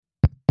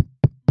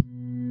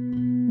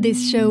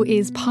This show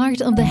is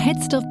part of the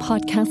Head Stuff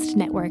Podcast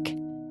Network.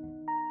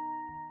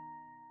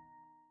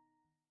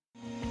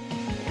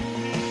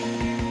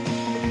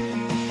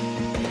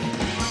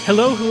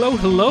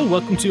 Hello.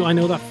 Welcome to I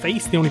Know That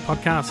Face, the only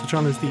podcast which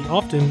honors the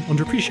often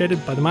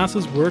underappreciated by the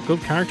masses work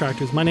of character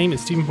actors. My name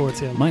is Stephen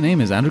Portshill. My name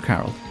is Andrew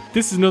Carroll.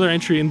 This is another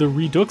entry in the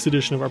Redux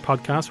edition of our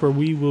podcast where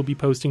we will be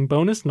posting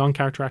bonus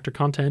non-character actor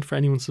content for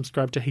anyone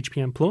subscribed to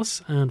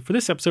HPN+. And for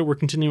this episode, we're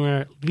continuing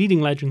our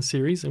Leading Legends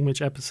series, in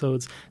which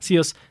episodes see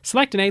us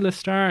select an A-list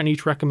star and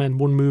each recommend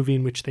one movie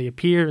in which they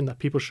appear and that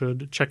people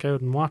should check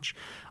out and watch.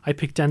 I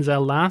picked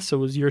Denzel last, so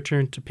it was your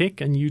turn to pick,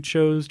 and you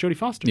chose Jodie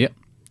Foster. Yep.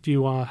 Do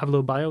you have a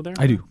little bio there?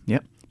 I do,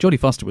 yep. Jodie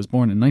Foster was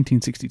born in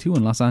 1962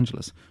 in Los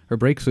Angeles. Her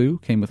breakthrough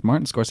came with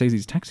Martin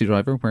Scorsese's Taxi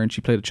Driver, wherein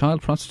she played a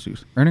child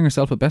prostitute, earning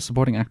herself a Best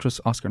Supporting Actress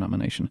Oscar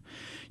nomination.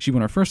 She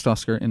won her first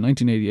Oscar in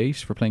 1988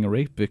 for playing a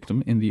rape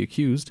victim in The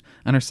Accused,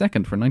 and her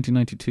second for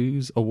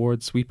 1992's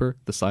award sweeper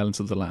The Silence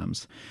of the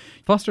Lambs.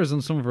 Foster has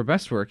done some of her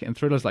best work in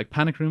thrillers like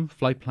Panic Room,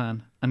 Flight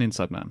Plan, and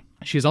Inside Man.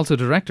 She is also a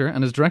director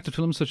and has directed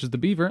films such as The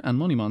Beaver and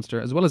Money Monster,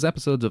 as well as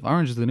episodes of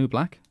Orange is the New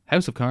Black,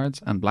 House of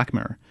Cards, and Black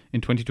Mirror. In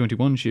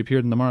 2021, she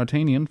appeared in The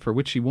Mauritanian, for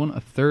which she won a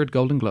third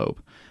Golden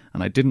Globe.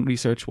 And I didn't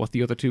research what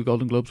the other two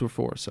Golden Globes were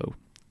for, so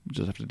you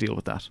just have to deal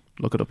with that.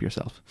 Look it up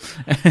yourself.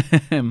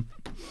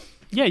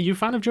 Yeah, you a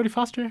fan of Jodie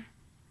Foster?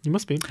 You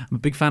must be. I'm a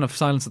big fan of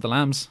Silence of the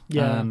Lambs.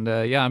 Yeah. And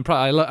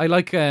I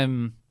like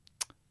Panic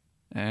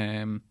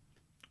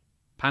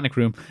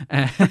Room.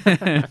 I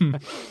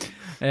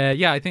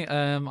think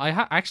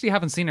I actually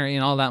haven't seen her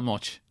in all that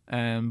much.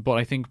 But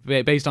I think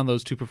based on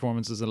those two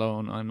performances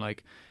alone, I'm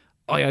like,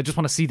 oh yeah, I just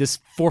want to see this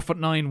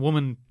 4'9"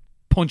 woman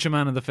punch a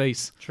man in the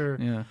face. Sure.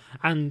 Yeah.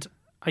 And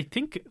I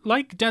think,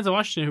 like Denzel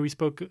Washington, who we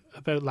spoke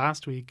about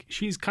last week,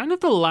 she's kind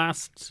of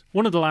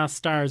one of the last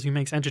stars who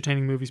makes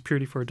entertaining movies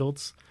purely for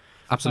adults.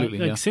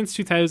 Absolutely, yeah. Since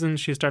 2000,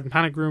 she started in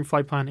Panic Room,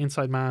 Flight Plan,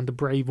 Inside Man, The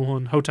Brave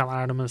One, Hotel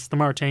Artemis, The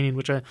Mauritanian,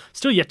 which I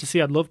still yet to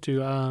see. I'd love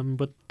to.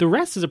 But the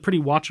rest is a pretty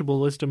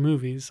watchable list of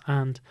movies.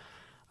 And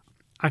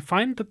I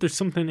find that there's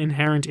something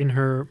inherent in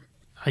her.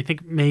 I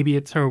think maybe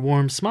it's her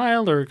warm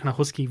smile or kind of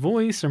husky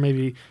voice, or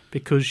maybe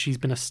because she's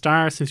been a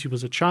star since she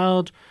was a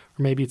child,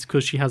 or maybe it's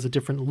because she has a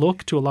different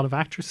look to a lot of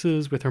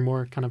actresses with her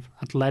more kind of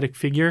athletic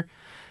figure.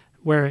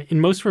 Where in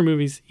most of her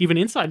movies, even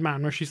Inside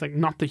Man, where she's like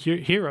not the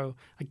hero,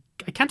 I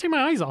can't take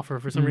my eyes off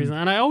her for some reason,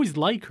 and I always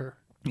like her.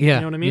 Yeah,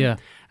 you know what I mean? Yeah.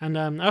 And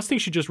I also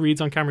think she just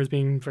reads on camera as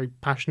being very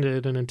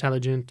passionate and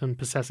intelligent and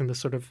possessing this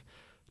sort of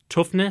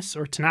toughness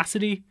or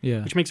tenacity,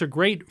 which makes her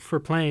great for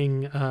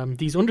playing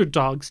these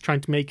underdogs trying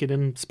to make it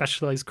in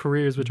specialized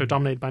careers which are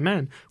dominated by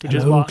men.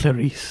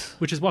 Clarice.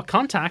 Which is what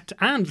Contact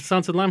and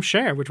Silence of the Lambs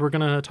share, which we're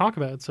going to talk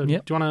about. So do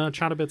you want to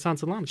chat about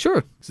Silence of the Lambs?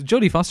 Sure. So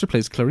Jodie Foster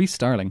plays Clarice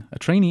Starling, a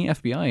trainee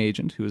FBI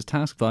agent who is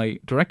tasked by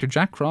director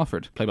Jack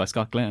Crawford, played by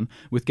Scott Glenn,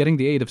 with getting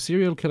the aid of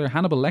serial killer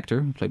Hannibal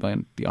Lecter, played by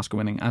the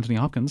Oscar-winning Anthony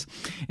Hopkins,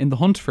 in the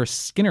hunt for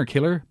Skinner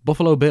killer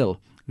Buffalo Bill,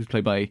 who's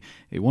played by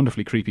a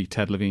wonderfully creepy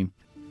Ted Levine.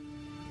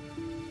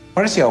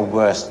 What is your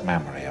worst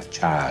memory of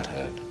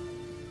childhood?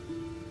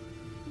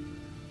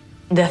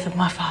 Death of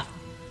my father.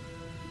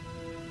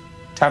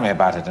 Tell me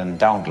about it and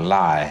don't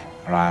lie,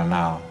 or I'll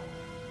know.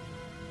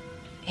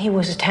 He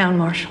was a town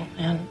marshal,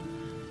 and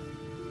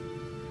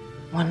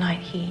one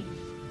night he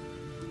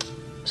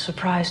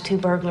surprised two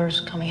burglars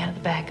coming out of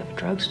the back of a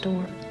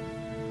drugstore.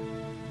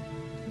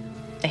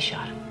 They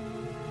shot him.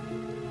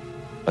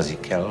 Was he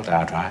killed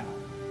outright?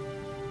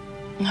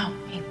 No,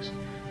 he was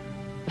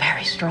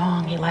very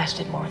strong. He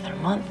lasted more than a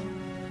month.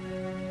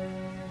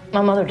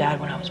 My mother died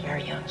when I was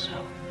very young, so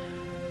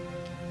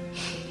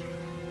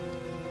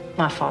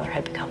my father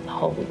had become the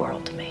whole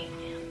world to me.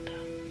 And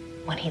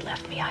when he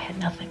left me, I had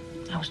nothing.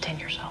 I was 10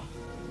 years old.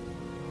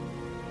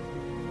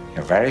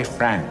 You're very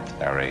frank,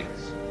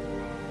 Clarice.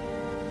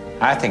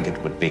 I think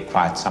it would be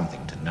quite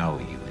something to know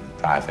you in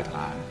private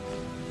life.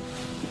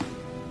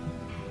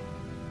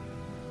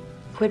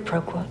 Quid pro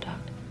quo, Doctor.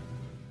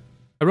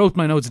 I wrote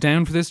my notes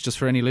down for this, just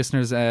for any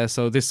listeners,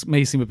 so this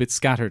may seem a bit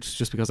scattered,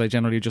 just because I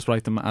generally just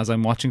write them as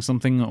I'm watching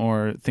something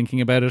or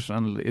thinking about it,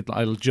 and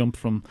I'll jump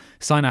from,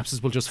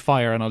 synapses will just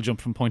fire and I'll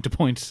jump from point to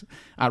point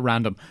at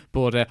random.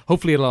 But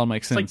hopefully it'll all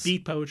make sense. It's like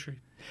beat poetry.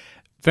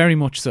 Very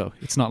much so.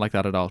 It's not like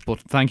that at all. But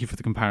thank you for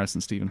the comparison,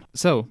 Stephen.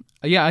 So,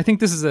 I think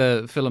this is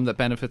a film that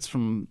benefits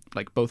from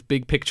like both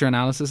big picture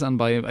analysis and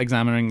by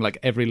examining like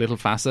every little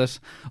facet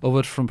of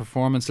it, from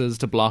performances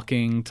to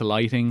blocking to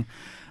lighting,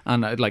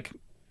 and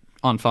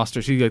on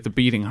Foster, she's like the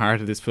beating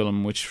heart of this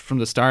film, which from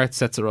the start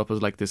sets her up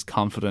as like this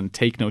confident,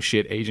 take no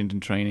shit agent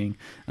in training,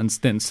 and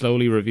then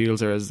slowly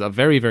reveals her as a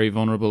very, very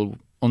vulnerable,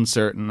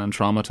 uncertain and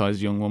traumatized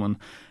young woman.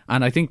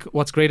 And I think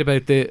what's great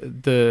about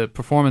the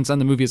performance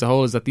and the movie as a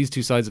whole is that these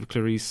two sides of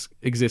Clarice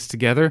exist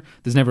together.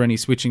 There's never any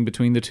switching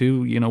between the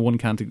two. You know,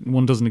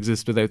 one doesn't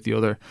exist without the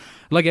other.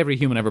 Like every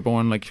human ever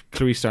born, like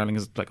Clarice Starling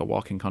is like a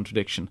walking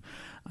contradiction,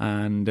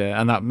 and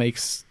that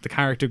makes the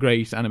character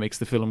great and it makes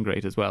the film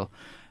great as well.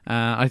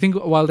 I think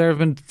while there have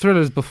been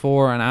thrillers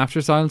before and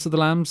after Silence of the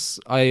Lambs,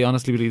 I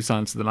honestly believe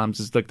Silence of the Lambs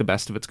is like the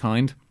best of its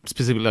kind,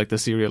 specifically like the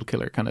serial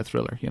killer kind of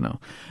thriller, you know.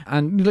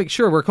 And like,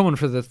 sure, we're coming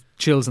for the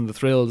chills and the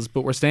thrills,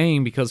 but we're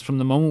staying because from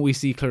the moment we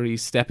see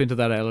Clarice step into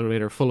that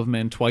elevator full of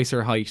men twice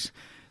her height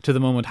to the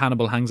moment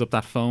Hannibal hangs up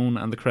that phone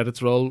and the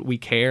credits roll, we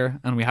care,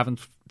 and we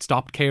haven't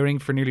stopped caring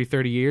for nearly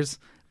 30 years.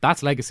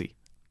 That's legacy.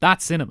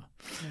 That's cinema.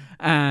 Yeah.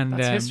 And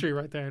that's history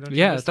right there, don't you?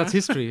 Yeah, that's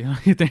history.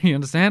 You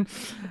understand?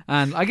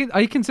 And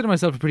I consider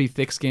myself a pretty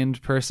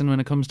thick-skinned person when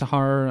it comes to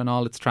horror and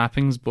all its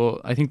trappings, but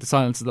I think The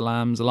Silence of the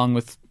Lambs, along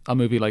with a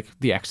movie like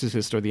The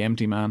Exorcist or The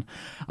Empty Man,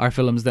 are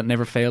films that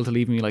never fail to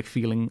leave me like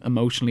feeling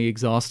emotionally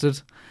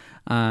exhausted.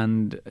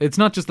 And it's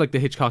not just like the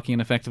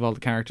Hitchcockian effect of all the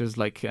characters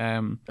like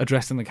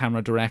addressing the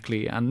camera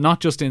directly, and not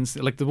just in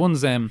like the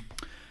ones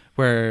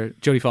where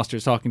Jodie Foster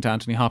is talking to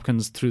Anthony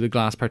Hopkins through the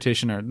glass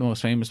partition are the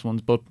most famous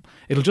ones, but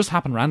it'll just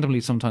happen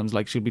randomly sometimes.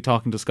 Like she'll be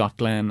talking to Scott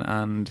Glenn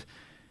and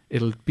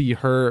it'll be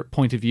her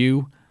point of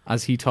view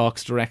as he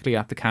talks directly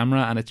at the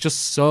camera, and it's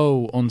just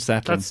so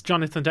unsettling. That's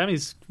Jonathan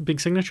Demme's big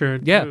signature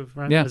move,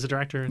 right? As a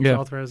director and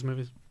all throughout his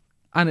movies.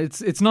 And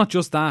it's not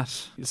just that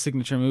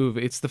signature move,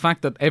 it's the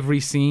fact that every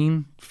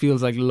scene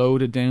feels like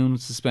loaded down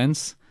with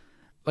suspense.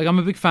 Like, I'm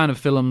a big fan of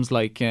films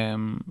like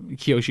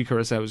Kiyoshi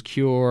Kurosawa's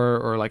Cure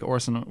or like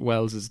Orson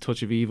Welles'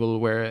 Touch of Evil,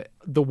 where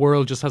the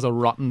world just has a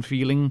rotten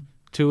feeling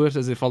to it,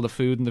 as if all the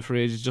food in the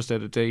fridge is just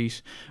out of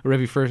date, or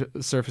every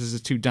surface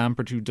is too damp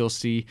or too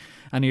dusty,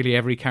 and nearly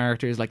every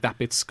character is like that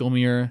bit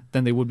scummier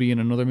than they would be in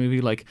another movie.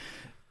 Like,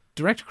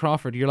 Director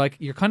Crawford,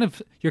 you're kind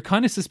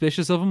of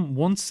suspicious of him.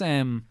 Once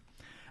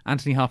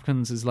Anthony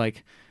Hopkins is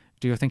like,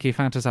 "Do you think he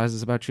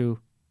fantasizes about you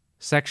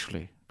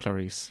sexually,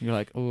 Clarice?" You're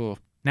like, "Oh,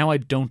 now I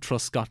don't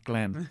trust Scott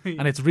Glenn."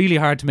 And it's really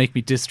hard to make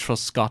me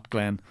distrust Scott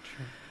Glenn.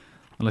 Sure.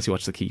 Unless you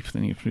watch The Keep,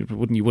 then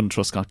you wouldn't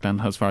trust Scott Glenn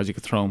as far as you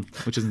could throw him,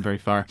 which isn't very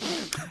far.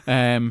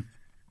 And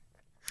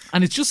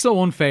it's just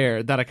so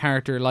unfair that a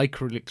character like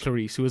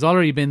Clarice, who has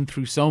already been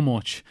through so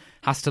much,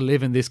 has to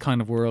live in this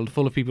kind of world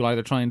full of people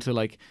either trying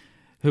to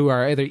who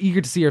are either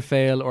eager to see her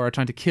fail or are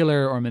trying to kill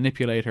her or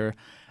manipulate her.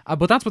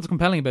 But that's what's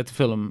compelling about the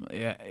film,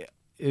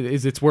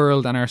 is its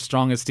world and our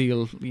strong as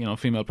steel,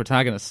 female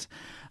protagonist.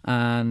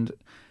 And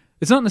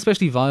it's not an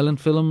especially violent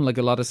film like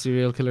a lot of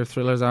serial killer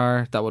thrillers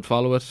are that would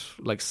follow it,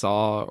 like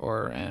Saw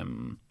or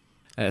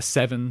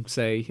Seven,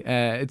 say.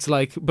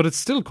 But it's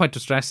still quite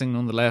distressing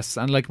nonetheless.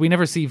 And we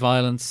never see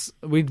violence.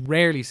 We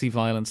rarely see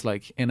violence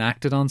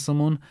enacted on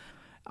someone,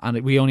 and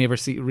we only ever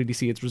really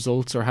see its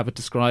results or have it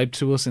described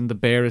to us in the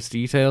barest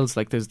details.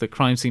 Like, there's the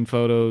crime scene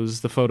photos,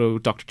 the photo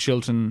Dr.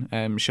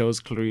 Chilton shows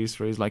Clarice,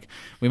 where he's like,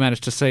 "We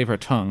managed to save her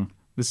tongue.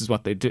 This is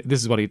what they did.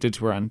 This is what he did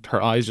to her," and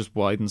her eyes just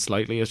widen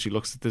slightly as she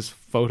looks at this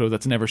photo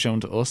that's never shown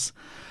to us.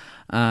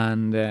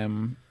 And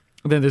then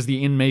there's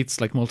the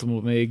inmates, like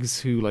multiple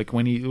Migs, who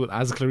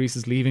as Clarice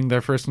is leaving their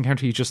first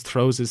encounter, he just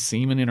throws his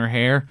semen in her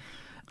hair.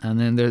 And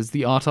then there's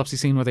the autopsy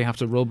scene where they have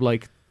to rub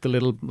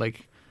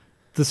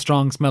the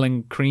strong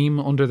smelling cream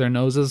under their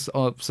noses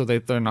so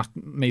that they're not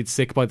made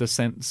sick by the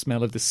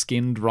smell of the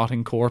skinned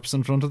rotting corpse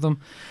in front of them.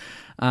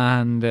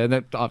 And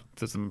there's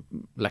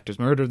Lecter's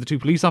murder of the two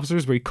police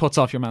officers, where he cuts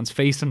off your man's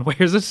face and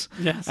wears it.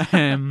 Yes.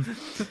 And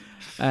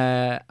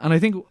I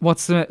think what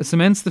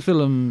cements the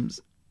film's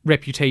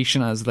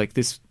reputation as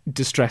this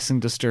distressing,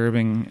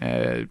 disturbing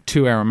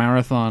 2-hour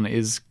marathon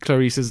is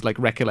Clarice's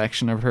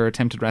recollection of her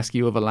attempted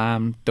rescue of a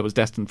lamb that was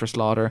destined for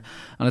slaughter.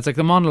 And it's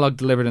the monologue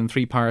delivered in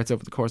 3 parts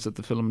over the course of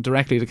the film,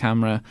 directly to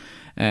camera,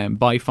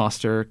 by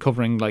Foster,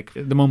 covering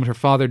the moment her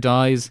father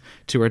dies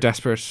to her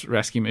desperate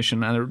rescue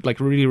mission, and it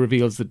really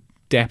reveals the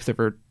depth of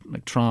her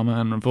trauma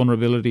and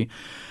vulnerability.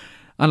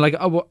 And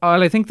while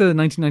I think the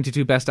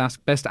 1992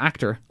 Best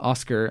Actor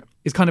Oscar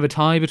is kind of a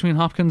tie between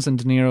Hopkins and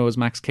De Niro as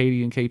Max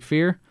Cady in Cape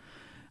Fear,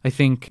 I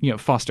think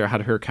Foster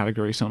had her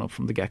category sewn up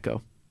from the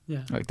get-go.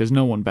 Yeah, there's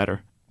no one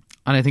better.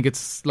 And I think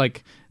it's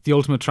the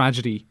ultimate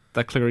tragedy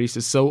that Clarice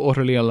is so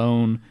utterly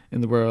alone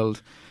in the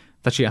world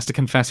that she has to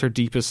confess her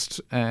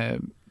deepest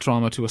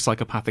trauma to a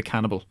psychopathic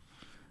cannibal.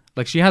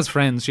 She has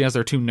friends. She has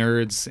her 2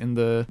 nerds in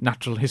the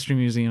Natural History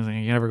Museum.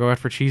 You never go out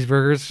for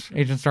cheeseburgers,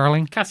 Agent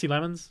Starling? Cassie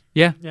Lemons.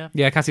 Yeah,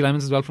 Cassie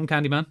Lemons as well from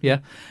Candyman.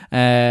 Yeah,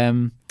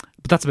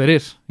 but that's about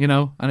it,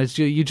 And it's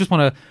you just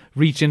want to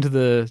reach into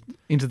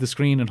the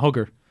screen and hug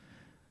her.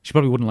 She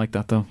probably wouldn't like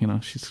that though.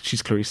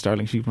 She's Clarice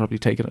Starling. She'd probably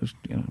take it.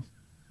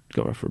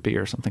 Go out for a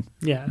beer or something.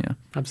 Yeah,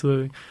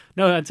 absolutely.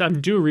 No,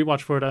 I'm due a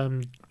rewatch for it.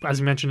 As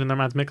you mentioned in the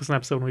Mads Mikkelsen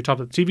episode when we talked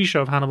about the TV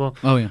show of Hannibal.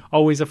 Oh yeah,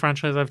 always a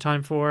franchise I have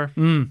time for.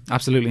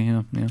 Absolutely,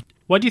 yeah.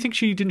 Why do you think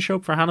she didn't show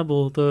up for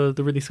Hannibal, the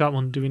Ridley Scott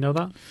one? Do we know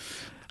that?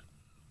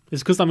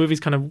 Is it because that movie's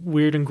kind of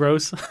weird and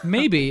gross?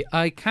 Maybe.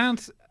 I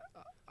can't.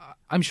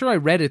 I'm sure I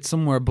read it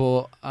somewhere,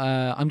 but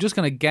I'm just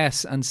going to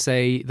guess and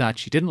say that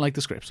she didn't like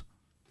the script.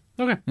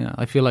 Okay. Yeah,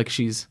 I feel like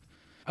she's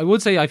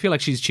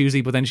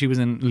choosy, but then she was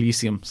in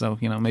Elysium, so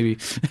maybe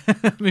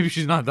maybe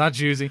she's not that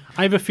choosy.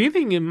 I have a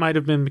feeling it might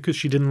have been because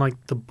she didn't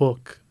like the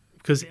book,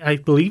 because I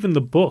believe in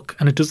the book,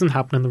 and it doesn't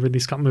happen in the Ridley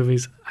Scott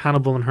movies,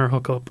 Hannibal and her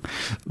hook up.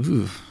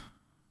 Ooh.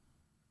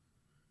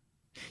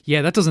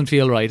 Yeah, that doesn't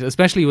feel right,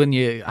 especially when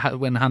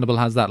Hannibal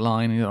has that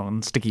line,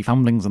 and sticky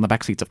fumblings in the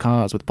backseats of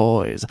cars with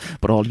boys,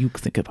 but all you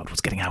could think about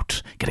was getting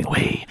out, getting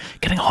away,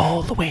 getting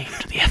all the way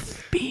to the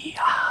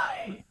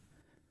FBI.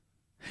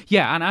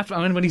 Yeah,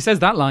 and when he says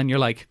that line, you're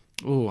like,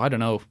 oh, I don't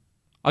know.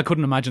 I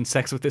couldn't imagine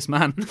sex with this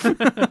man.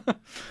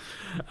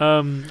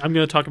 I'm going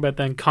to talk about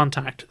then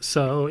Contact.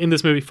 So in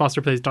this movie,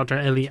 Foster plays Dr.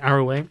 Ellie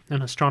Arroway,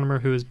 an astronomer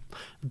who has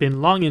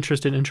been long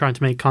interested in trying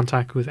to make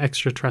contact with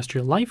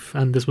extraterrestrial life.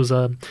 And this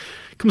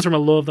comes from a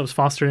love that was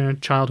fostered in her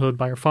childhood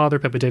by her father,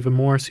 Pepper David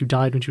Morse, who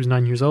died when she was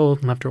 9 years old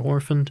and left her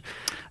orphaned.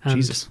 And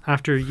Jesus.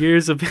 After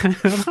years of...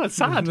 It's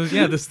sad.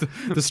 Yeah,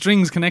 the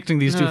strings connecting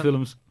these two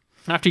films.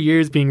 After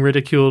years being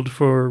ridiculed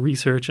for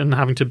research and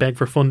having to beg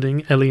for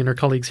funding, Ellie and her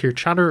colleagues hear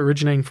chatter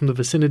originating from the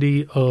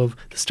vicinity of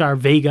the star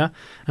Vega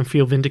and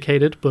feel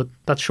vindicated, but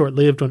that's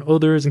short-lived when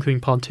others, including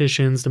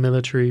politicians, the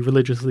military,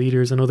 religious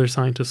leaders and other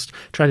scientists,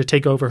 try to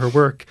take over her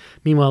work.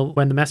 Meanwhile,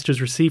 when the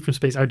messages received from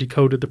space are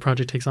decoded, the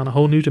project takes on a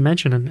whole new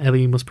dimension and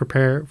Ellie must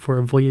prepare for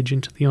a voyage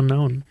into the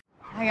unknown.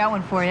 I got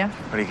one for you.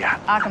 What do you got?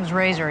 Occam's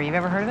Razor. You've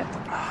ever heard of it?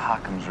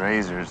 Occam's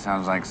Razor.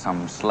 Sounds like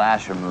some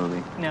slasher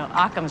movie. No,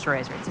 Occam's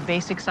Razor. It's a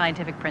basic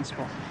scientific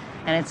principle.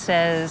 And it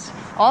says,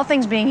 all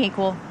things being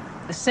equal,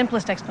 the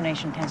simplest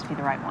explanation tends to be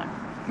the right one.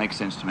 Makes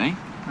sense to me.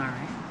 All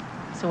right.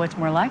 So what's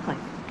more likely?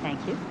 Thank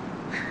you.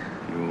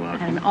 You're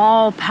welcome. An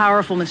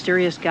all-powerful,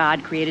 mysterious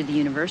God created the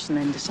universe and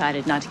then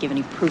decided not to give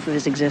any proof of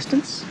his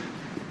existence.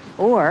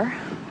 Or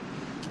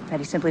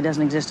that he simply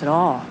doesn't exist at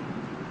all.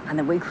 And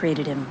that we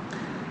created him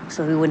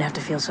so we wouldn't have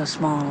to feel so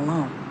small and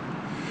alone.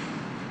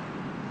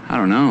 I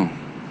don't know.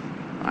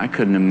 I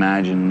couldn't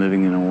imagine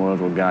living in a world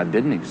where God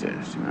didn't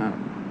exist, I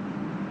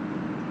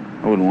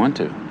wouldn't want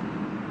to.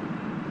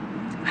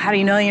 How do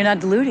you know you're not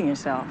deluding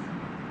yourself?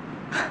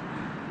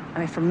 I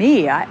mean, for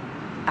me,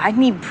 I'd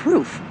need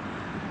proof.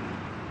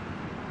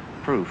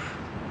 Proof?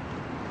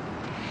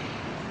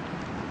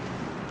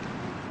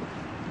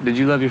 Did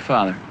you love your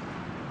father?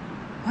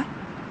 What?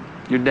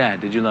 Your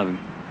dad, did you love him?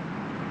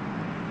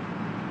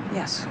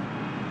 Yes,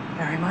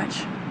 very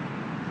much.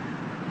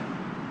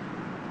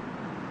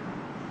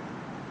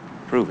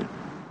 Prove it.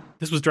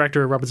 This was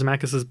director Robert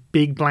Zemeckis'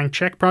 big blank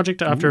check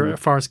project after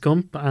Forrest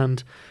Gump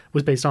and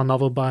was based on a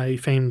novel by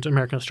famed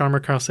American astronomer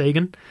Carl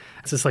Sagan.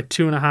 It's this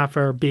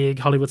 2.5-hour big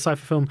Hollywood sci-fi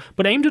film,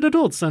 but aimed at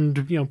adults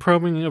and,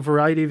 probing a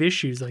variety of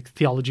issues like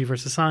theology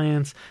versus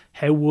science,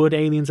 how would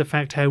aliens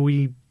affect how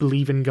we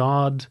believe in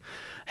God,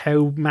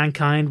 how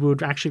mankind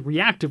would actually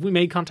react if we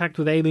made contact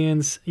with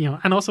aliens,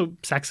 and also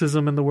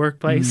sexism in the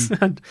workplace.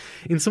 And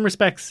in some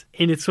respects,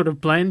 in its sort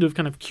of blend of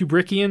kind of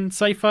Kubrickian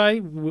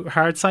sci-fi,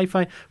 hard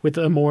sci-fi, with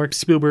a more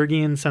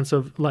Spielbergian sense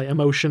of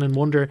emotion and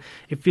wonder,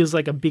 it feels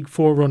like a big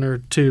forerunner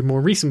to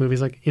more recent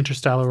movies like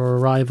Interstellar or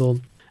Arrival.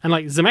 And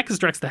Zemeckis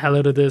directs the hell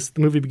out of this. The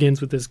movie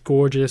begins with this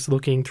gorgeous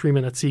looking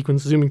 3-minute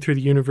sequence zooming through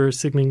the universe,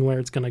 signaling where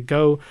it's going to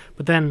go.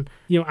 But then,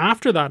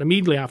 after that,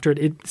 immediately after it,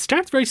 it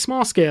starts very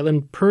small scale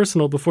and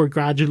personal before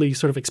gradually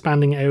sort of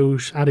expanding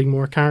out, adding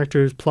more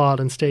characters, plot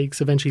and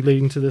stakes, eventually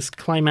leading to this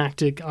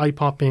climactic,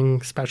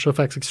 eye-popping special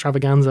effects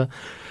extravaganza.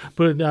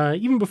 But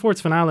even before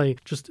its finale,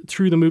 just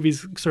through the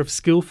movie's sort of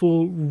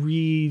skillful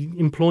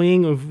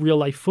re-employing of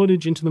real-life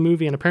footage into the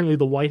movie, and apparently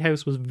the White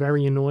House was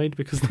very annoyed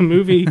because the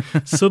movie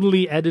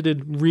subtly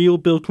edited real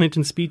Bill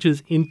Clinton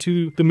speeches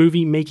into the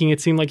movie, making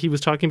it seem like he was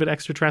talking about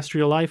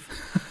extraterrestrial life,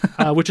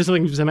 which is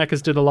something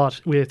Zemeckis did a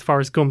lot with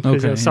Forrest Gump.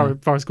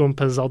 Forrest Gump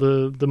has all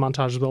the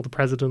montages of all the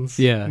presidents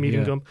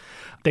meeting Gump.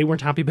 They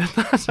weren't happy about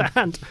that.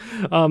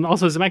 And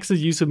also Zemeckis'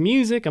 use of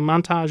music and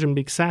montage and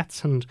big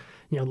sets and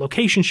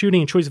location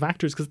shooting and choice of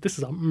actors, because this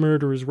is a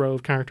murderer's row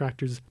of character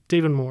actors.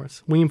 David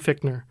Morse, William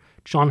Fichtner,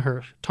 John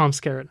Hurt, Tom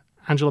Skerritt,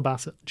 Angela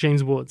Bassett,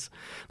 James Woods.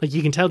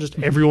 You can tell just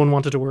everyone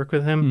wanted to work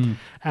with him.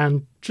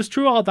 And just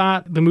through all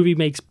that, the movie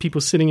makes people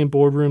sitting in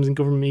boardrooms and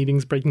government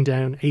meetings breaking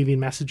down alien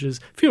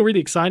messages feel really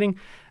exciting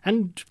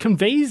and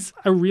conveys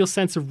a real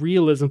sense of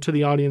realism to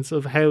the audience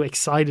of how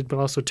excited but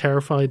also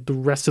terrified the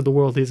rest of the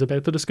world is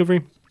about the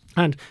discovery.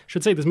 And I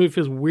should say this movie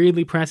feels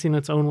weirdly pressy in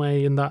its own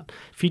way in that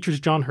it features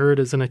John Hurt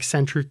as an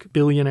eccentric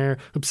billionaire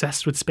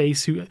obsessed with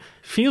space who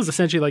feels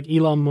essentially like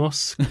Elon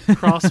Musk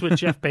crossed with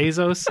Jeff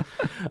Bezos.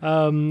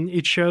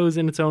 It shows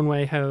in its own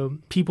way how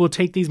people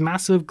take these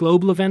massive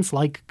global events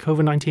like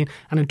COVID-19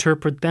 and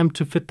interpret them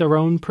to fit their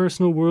own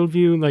personal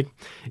worldview. Like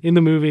in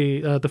the movie,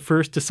 the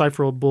first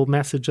decipherable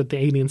message that the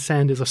aliens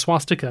send is a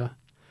swastika.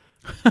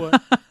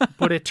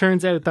 But it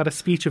turns out that a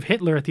speech of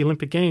Hitler at the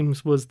Olympic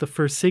Games was the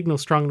first signal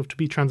strong enough to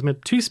be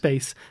transmitted to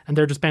space, and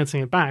they're just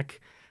bouncing it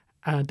back.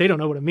 They don't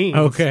know what it means.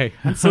 Okay.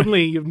 And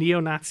suddenly you have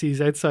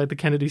neo-Nazis outside the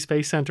Kennedy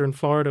Space Center in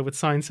Florida with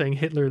signs saying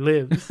Hitler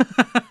lives.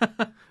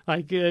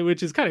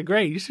 Which is kind of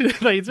great.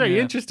 It's very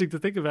interesting to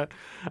think about.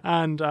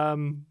 And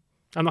I'm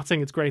not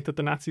saying it's great that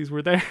the Nazis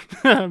were there.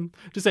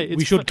 Just say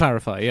we should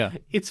clarify,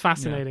 It's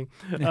fascinating.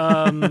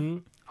 Yeah.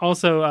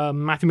 Also,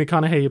 Matthew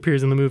McConaughey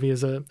appears in the movie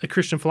as a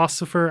Christian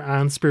philosopher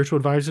and spiritual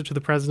advisor to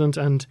the president,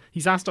 and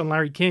he's asked on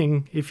Larry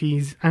King if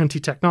he's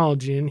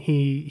anti-technology, and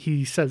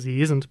he says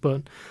he isn't,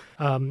 but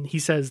he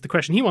says the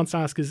question he wants to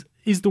ask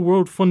is the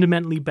world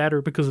fundamentally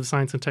better because of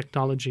science and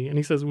technology? And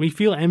he says, we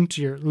feel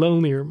emptier,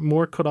 lonelier,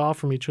 more cut off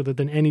from each other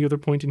than any other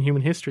point in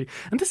human history.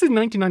 And this is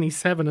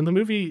 1997, and the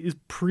movie is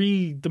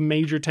pre the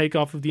major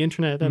takeoff of the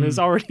internet and is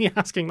already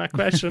asking that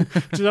question,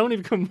 which has only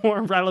become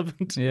more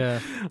relevant. Yeah.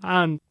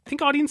 And I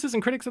think audiences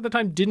and critics at the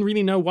time didn't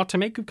really know what to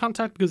make of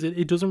Contact because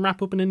it doesn't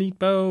wrap up in a neat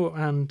bow,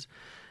 and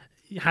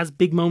it has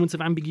big moments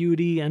of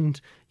ambiguity,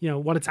 and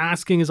what it's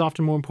asking is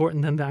often more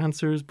important than the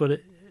answers.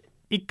 But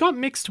it got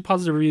mixed to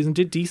positive reviews and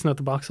did decent at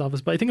the box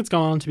office, but I think it's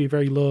gone on to be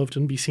very loved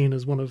and be seen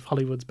as one of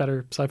Hollywood's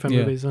better sci-fi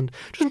movies. And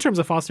just in terms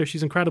of Foster,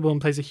 she's incredible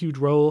and plays a huge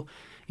role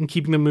in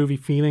keeping the movie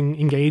feeling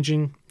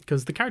engaging,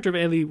 because the character of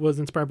Ellie was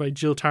inspired by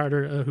Jill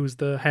Tarter, who's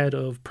the head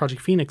of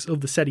Project Phoenix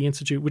of the SETI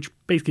Institute, which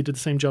basically did the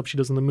same job she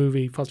does in the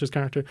movie. Foster's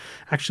character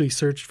actually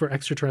searched for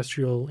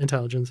extraterrestrial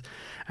intelligence.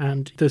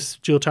 And this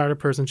Jill Tarter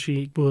person,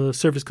 she will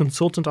serve as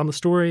consultant on the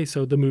story,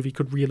 so the movie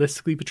could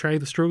realistically portray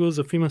the struggles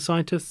of female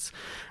scientists.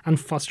 And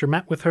Foster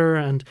met with her,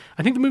 and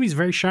I think the movie's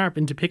very sharp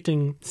in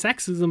depicting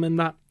sexism in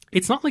that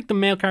it's not like the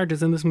male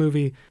characters in this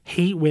movie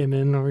hate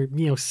women or,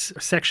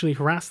 sexually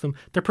harass them.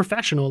 They're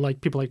professional,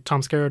 like people like Tom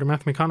Skerritt or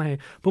Matthew McConaughey.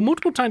 But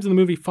multiple times in the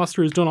movie,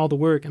 Foster has done all the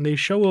work and they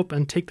show up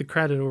and take the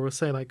credit or will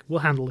say, like, we'll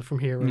handle it from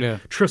here. Or,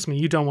 trust me,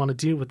 you don't want to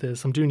deal with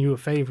this. I'm doing you a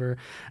favor.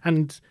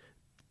 And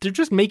they're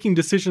just making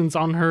decisions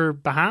on her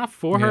behalf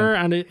for her.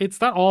 And it's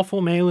that awful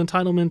male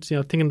entitlement,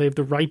 thinking they have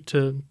the right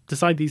to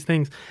decide these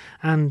things.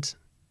 And,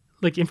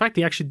 in fact,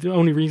 the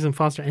only reason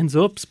Foster ends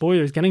up,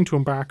 spoilers, getting to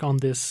embark on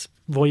this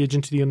voyage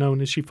into the unknown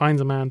is she finds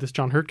a man, this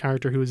John Hurt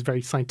character, who is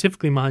very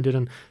scientifically minded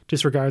and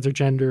disregards her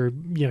gender,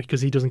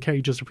 because he doesn't care,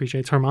 he just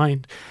appreciates her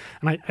mind.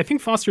 And I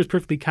think Foster is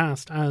perfectly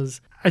cast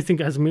as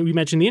we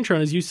mentioned in the intro,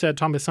 as you said,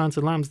 Thomas Silence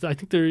and Lambs. I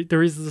think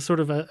there is a sort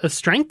of a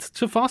strength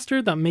to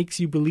Foster that makes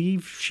you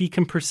believe she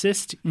can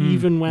persist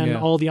even when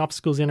all the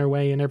obstacles in her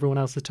way and everyone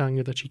else is telling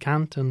her that she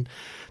can't. And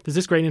there's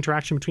this great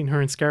interaction between her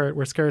and Skerritt,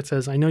 where Skerritt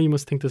says, I know you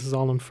must think this is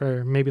all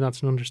unfair. Maybe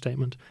that's an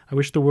understatement. I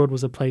wish the world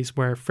was a place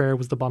where fair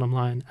was the bottom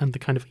line and the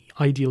kind of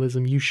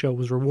idealism you show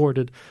was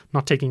rewarded,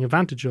 not taking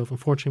advantage of.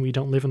 Unfortunately, we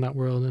don't live in that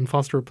world. And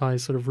Foster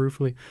replies sort of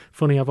ruefully,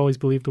 funny, I've always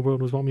believed the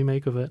world was what we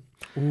make of it.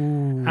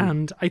 Ooh.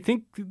 And I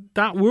think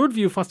that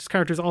worldview of Foster's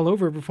character is all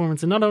over her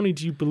performance. And not only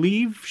do you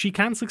believe she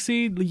can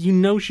succeed,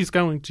 she's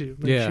going to.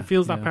 She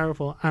feels that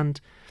powerful. And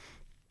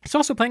it's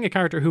also playing a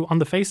character who, on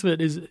the face of it,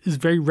 is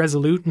very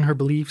resolute in her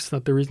beliefs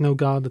that there is no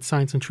God, that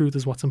science and truth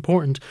is what's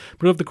important.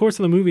 But over the course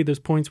of the movie, there's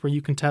points where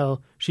you can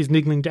tell she's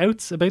niggling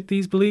doubts about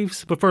these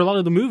beliefs. But for a lot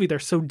of the movie, they're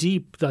so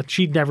deep that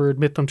she'd never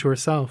admit them to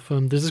herself.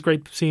 There's this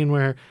great scene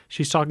where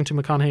she's talking to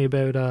McConaughey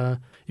about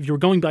if you were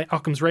going by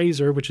Occam's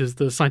razor, which is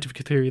the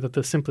scientific theory that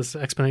the simplest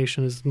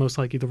explanation is most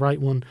likely the right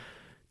one,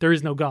 there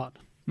is no God.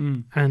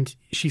 And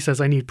she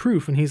says, I need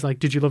proof. And he's like,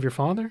 did you love your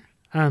father?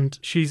 And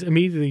she's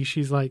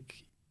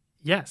like,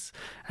 yes.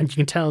 And you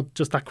can tell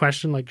just that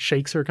question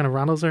shakes her, kind of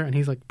rattles her. And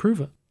he's like,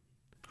 prove it.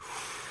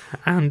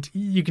 And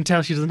you can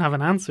tell she doesn't have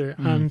an answer.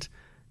 And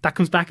that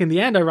comes back in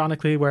the end,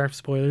 ironically, where,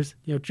 spoilers,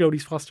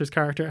 Jodie Foster's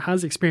character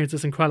has experienced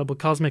this incredible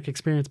cosmic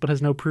experience, but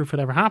has no proof it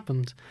ever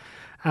happened.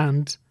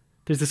 And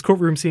there's this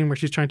courtroom scene where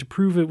she's trying to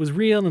prove it was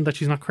real and that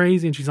she's not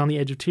crazy, and she's on the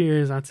edge of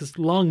tears. And it's this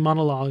long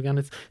monologue, and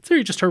it's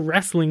really just her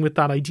wrestling with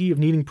that idea of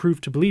needing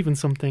proof to believe in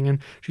something. And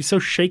she's so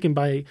shaken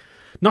by,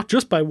 not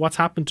just by what's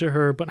happened to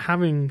her, but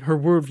having her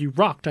worldview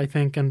rocked, I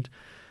think. And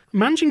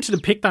managing to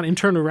depict that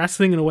internal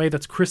wrestling in a way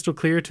that's crystal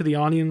clear to the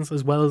audience,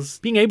 as well as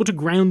being able to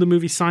ground the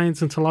movie's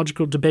science into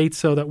logical debate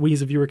so that we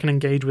as a viewer can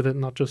engage with it,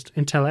 not just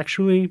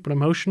intellectually, but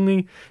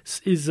emotionally,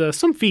 is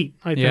some feat,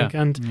 I think.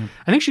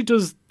 I think she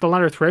does the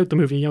latter throughout the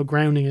movie,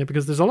 grounding it,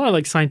 because there's a lot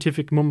of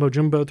scientific mumbo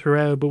jumbo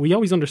throughout, but we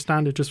always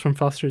understand it just from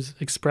Foster's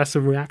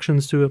expressive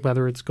reactions to it,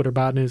 whether it's good or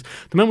bad news.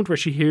 The moment where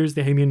she hears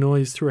the alien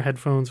noise through her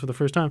headphones for the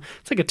first time,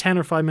 it's like a 10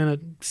 or 5 minute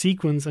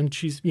sequence, and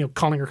she's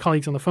calling her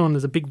colleagues on the phone.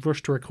 There's a big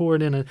rush to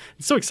record in it.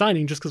 It's so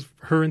exciting just because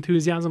her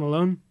enthusiasm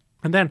alone.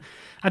 And then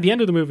at the end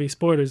of the movie,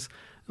 spoilers,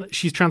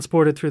 she's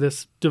transported through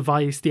this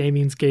device the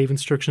aliens gave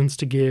instructions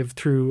to give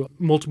through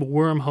multiple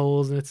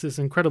wormholes, and it's this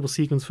incredible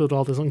sequence filled with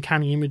all this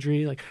uncanny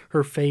imagery, like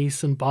her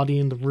face and body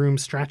in the room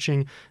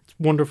stretching. It's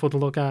wonderful to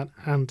look at.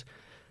 And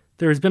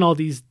there's been all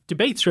these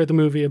debates throughout the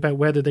movie about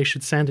whether they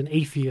should send an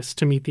atheist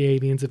to meet the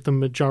aliens if the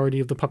majority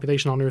of the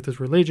population on Earth is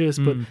religious,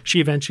 but she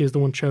eventually is the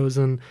one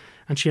chosen.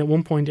 And she, at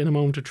one point, in a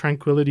moment of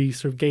tranquility,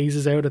 sort of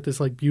gazes out at this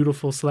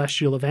beautiful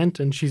celestial event,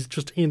 and she's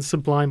just in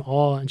sublime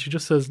awe, and she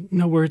just says,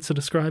 no words to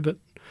describe it.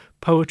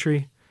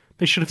 Poetry.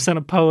 They should have sent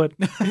a poet.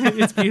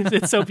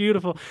 It's so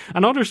beautiful.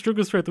 And all their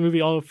struggles throughout the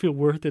movie all feel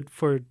worth it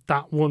for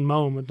that one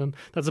moment. And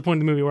that's the point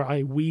of the movie where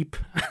I weep.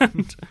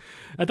 And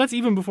that's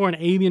even before an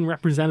alien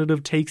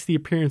representative takes the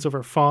appearance of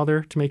her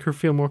father to make her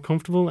feel more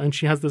comfortable. And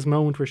she has this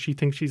moment where she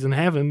thinks she's in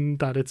heaven,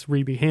 that it's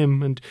really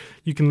him. And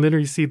you can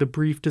literally see the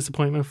brief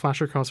disappointment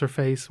flash across her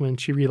face when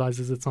she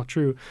realizes it's not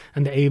true.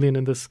 And the alien,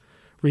 in this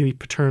really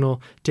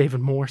paternal David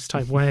Morse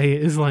type way,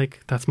 is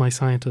like, that's my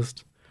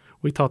scientist.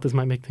 We thought this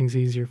might make things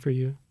easier for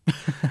you.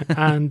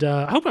 And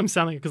I hope I'm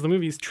selling it because the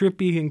movie is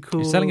trippy and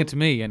cool. You're selling it to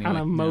me anyway. And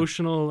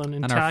emotional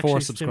and our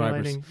 4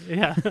 stimulating.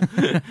 Yeah.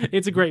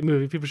 It's a great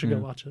movie. People should go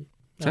watch it.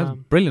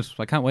 Sounds brilliant.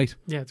 I can't wait.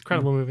 Yeah, it's a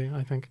incredible movie,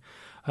 I think.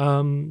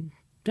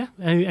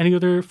 Any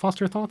other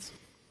Foster thoughts?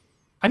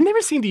 I've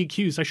never seen The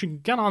Accused. I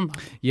should get on that.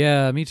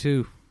 Yeah, me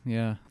too.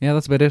 Yeah,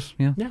 that's about it.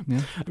 Yeah.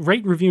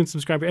 Rate, review, and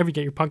subscribe wherever you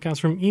get your podcasts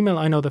from. Email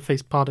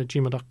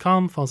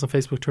iknowthatfacepod@gmail.com. Follow us on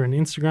Facebook, Twitter, and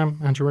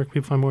Instagram. And your work,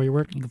 people find more of your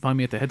work. You can find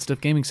me at the Head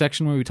Stuff Gaming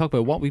section where we talk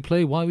about what we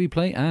play, why we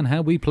play, and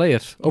how we play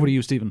it. Over to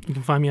you, Stephen. You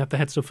can find me at the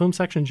Head Stuff Film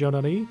section,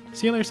 joe.ie.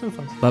 See you later, soon,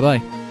 folks. Bye-bye.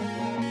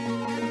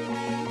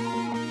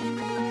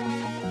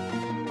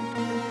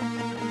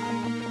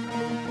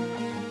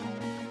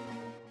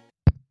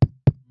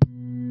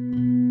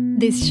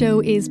 This show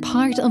is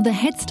part of the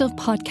Head Stuff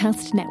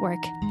Podcast Network,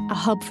 a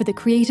hub for the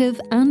creative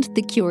and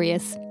the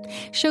curious.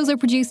 Shows are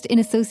produced in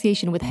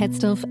association with Head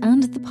Stuff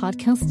and the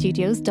Podcast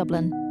Studios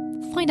Dublin.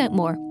 Find out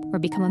more or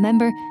become a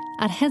member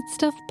at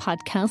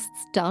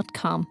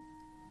headstuffpodcasts.com.